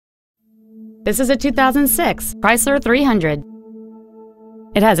This is a 2006 Chrysler 300.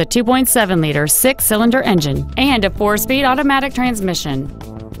 It has a 2.7-liter six-cylinder engine and a 4-speed automatic transmission.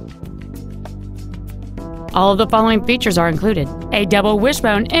 All of the following features are included: a double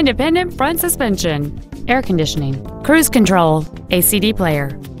wishbone independent front suspension, air conditioning, cruise control, a CD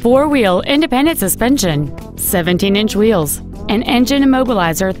player, 4-wheel independent suspension, 17-inch wheels, an engine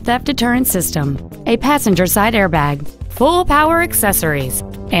immobilizer theft deterrent system, a passenger side airbag, full power accessories,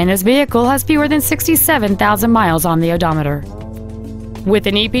 and this vehicle has fewer than 67,000 miles on the odometer. With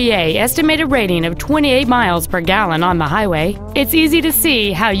an EPA estimated rating of 28 miles per gallon on the highway, it's easy to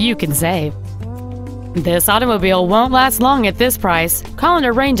see how you can save. This automobile won't last long at this price. Call and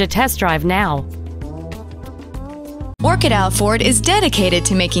arrange a test drive now. Orchid Ford is dedicated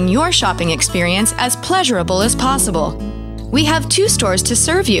to making your shopping experience as pleasurable as possible. We have 2 stores to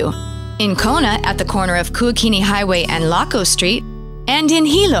serve you: in Kona at the corner of Kuakini Highway and Lako Street, and in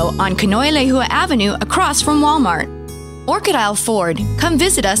Hilo on Kanoelehua Avenue across from Walmart. Orchid Ford, come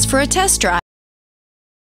visit us for a test drive.